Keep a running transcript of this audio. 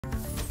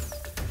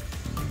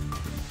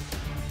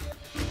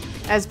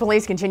As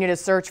police continue to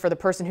search for the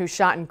person who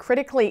shot and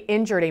critically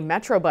injured a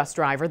MetroBus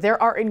driver,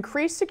 there are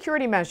increased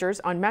security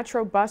measures on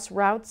MetroBus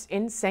routes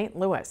in St.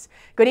 Louis.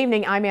 Good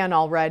evening, I'm Ann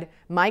Allred.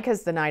 Mike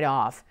has the night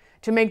off.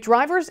 To make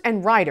drivers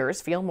and riders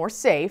feel more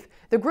safe,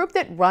 the group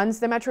that runs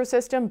the Metro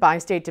system,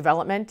 Bi-State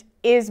Development,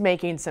 is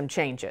making some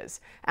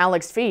changes.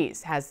 Alex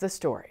Fees has the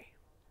story.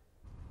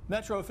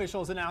 Metro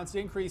officials announced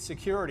increased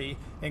security,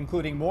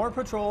 including more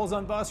patrols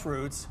on bus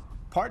routes,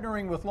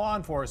 partnering with law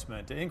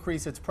enforcement to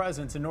increase its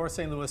presence in North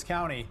St. Louis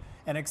County,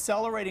 and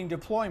accelerating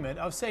deployment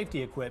of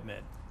safety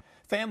equipment.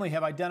 Family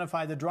have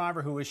identified the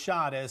driver who was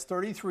shot as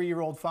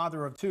 33-year-old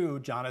father of two,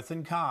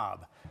 Jonathan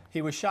Cobb.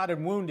 He was shot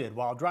and wounded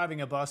while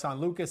driving a bus on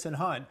Lucas and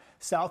Hunt,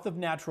 south of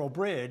Natural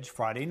Bridge,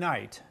 Friday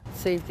night.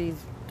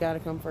 Safety's got to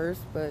come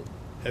first, but...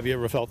 Have you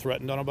ever felt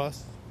threatened on a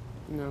bus?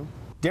 No.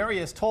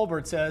 Darius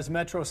Tolbert says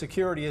Metro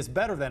security is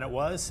better than it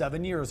was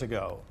 7 years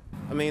ago.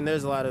 I mean,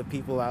 there's a lot of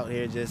people out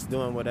here just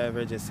doing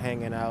whatever, just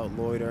hanging out,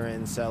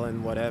 loitering,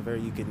 selling whatever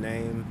you could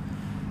name.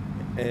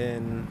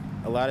 And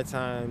a lot of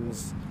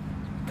times,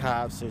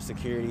 cops or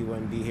security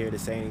wouldn't be here to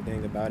say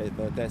anything about it,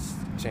 but that's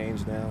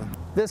changed now.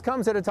 This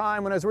comes at a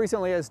time when, as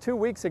recently as 2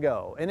 weeks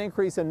ago, an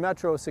increase in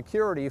Metro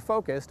security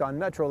focused on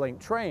Metrolink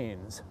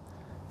trains.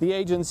 The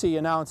agency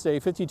announced a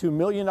 $52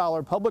 million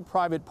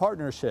public-private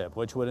partnership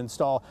which would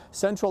install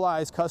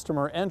centralized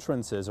customer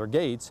entrances or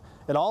gates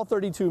at all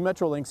 32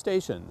 Metrolink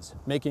stations,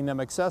 making them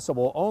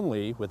accessible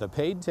only with a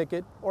paid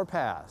ticket or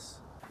pass.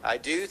 I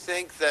do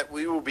think that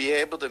we will be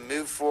able to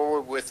move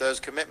forward with those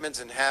commitments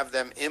and have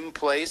them in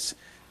place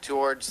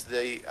towards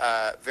the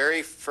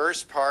very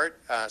first part,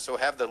 so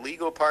have the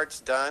legal parts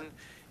done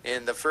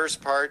in the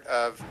first part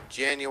of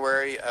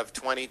January of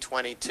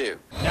 2022.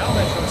 Now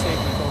Metro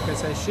safety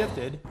focus has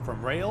shifted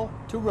from rail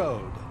to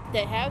road.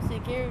 They have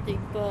security,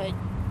 but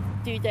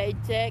do they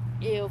check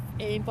if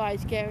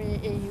anybody's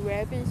carrying any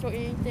weapons or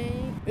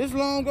anything? It's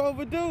long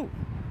overdue.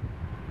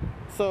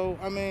 So,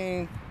 I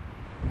mean,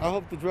 I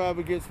hope the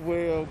driver gets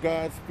well,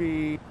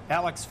 Godspeed.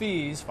 Alex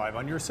Fees, 5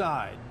 on your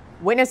side.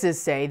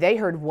 Witnesses say they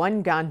heard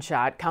one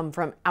gunshot come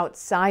from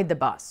outside the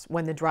bus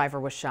when the driver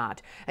was shot.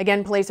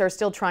 Again, police are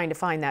still trying to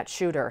find that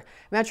shooter.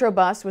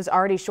 MetroBus was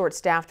already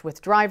short-staffed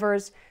with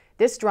drivers.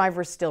 This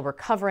driver is still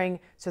recovering,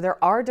 so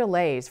there are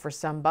delays for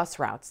some bus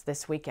routes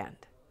this weekend.